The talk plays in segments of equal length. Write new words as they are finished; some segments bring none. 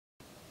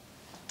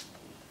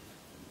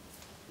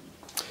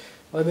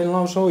I will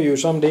now show you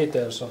some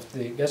details of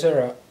the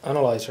Gasera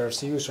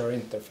analyzer's user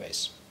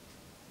interface.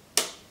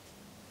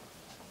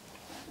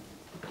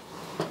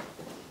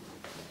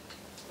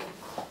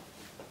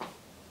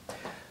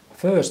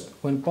 First,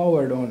 when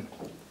powered on,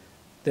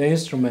 the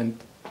instrument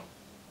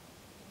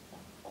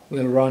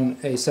will run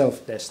a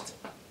self-test.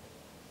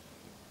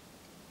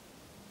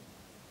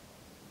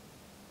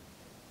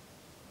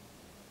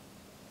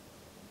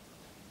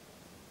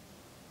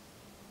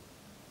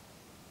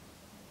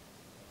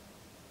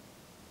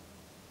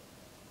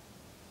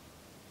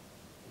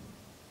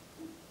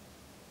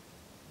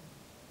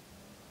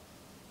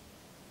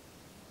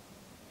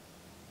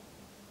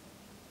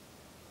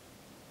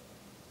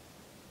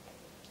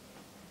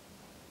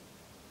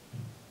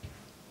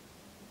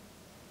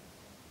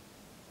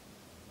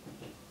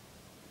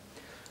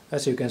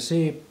 As you can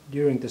see,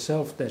 during the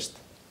self-test,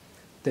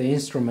 the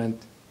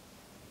instrument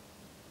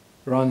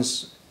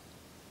runs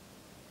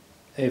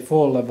a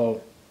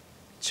four-level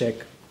check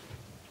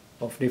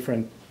of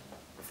different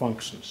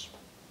functions.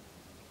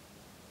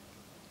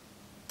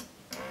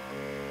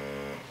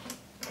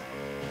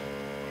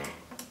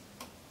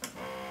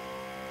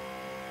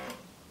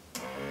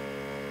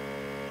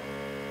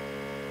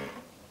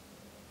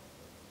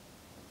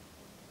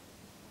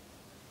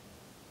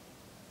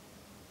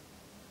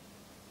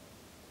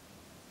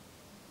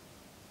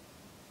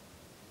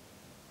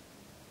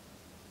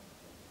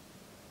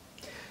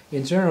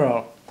 In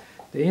general,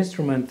 the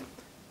instrument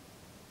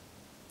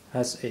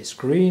has a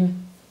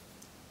screen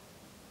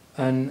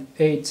and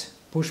 8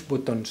 push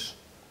buttons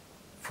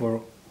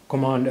for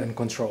command and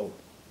control.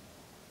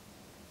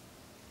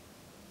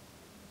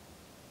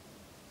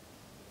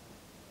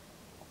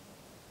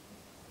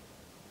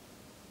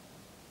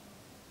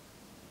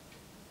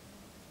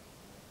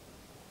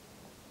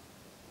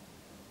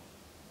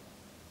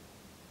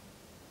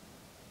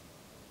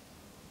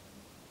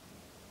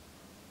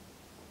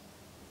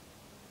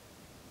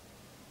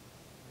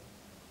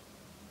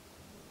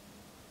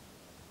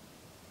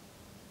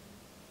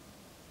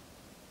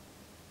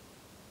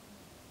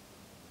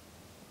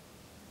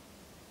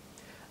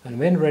 And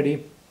when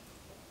ready,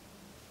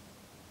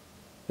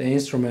 the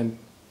instrument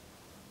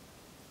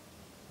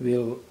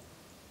will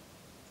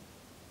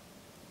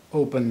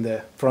open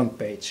the front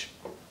page.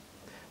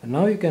 And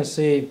now you can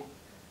see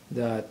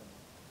that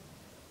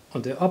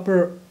on the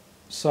upper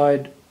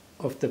side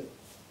of the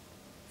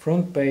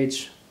front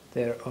page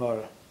there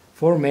are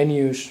 4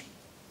 menus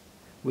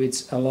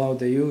which allow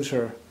the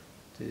user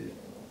to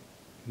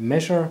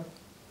measure,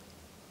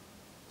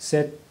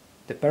 set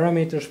the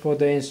parameters for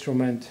the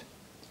instrument,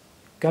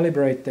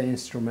 calibrate the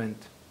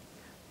instrument,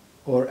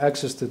 or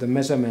access to the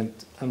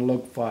measurement and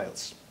log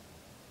files.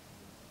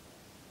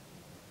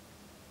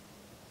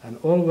 And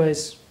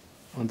always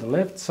on the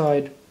left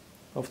side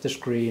of the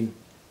screen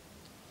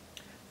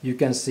you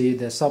can see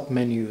the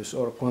sub-menus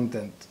or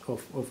content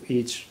of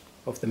each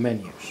of the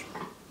menus.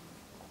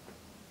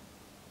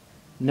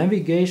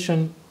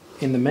 Navigation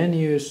in the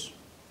menus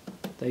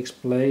takes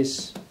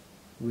place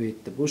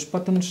with the push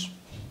buttons.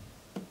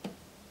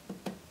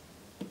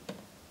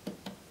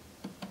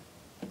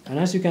 And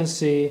as you can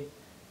see,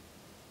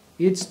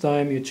 each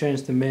time you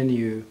change the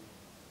menu,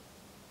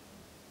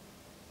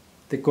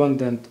 the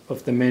content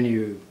of the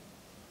menu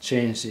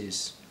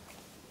changes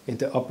in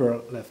the upper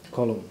left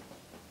column.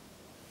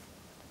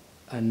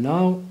 And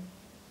now,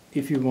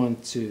 if you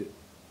want to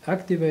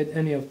activate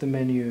any of the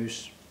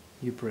menus,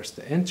 you press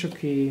the Enter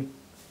key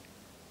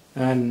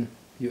and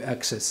you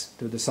access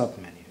to the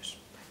sub-menus.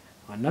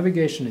 And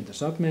navigation in the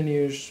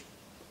sub-menus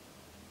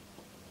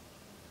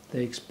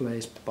takes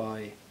place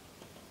by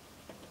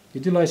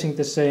utilizing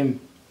the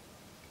same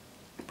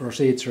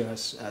procedure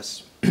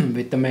as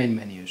with the main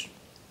menus.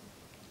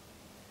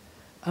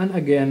 And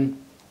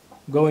again,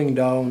 going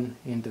down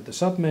into the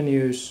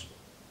sub-menus,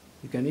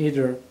 you can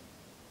either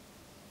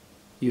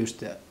use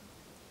the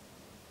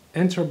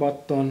Enter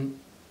button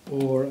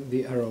or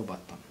the arrow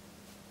button.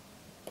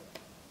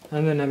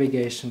 And the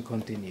navigation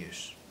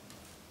continues.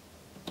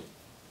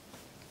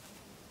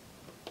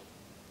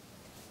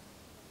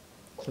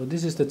 So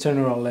this is the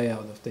general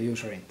layout of the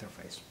user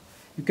interface.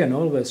 You can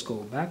always go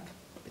back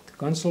with the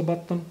cancel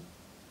button,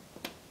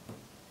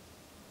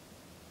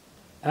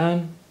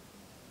 and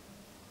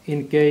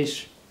in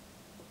case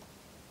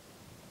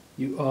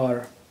you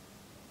are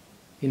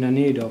in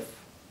need of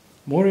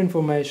more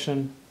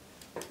information,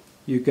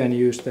 you can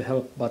use the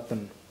help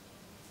button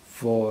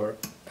for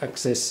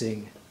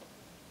accessing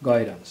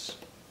guidance.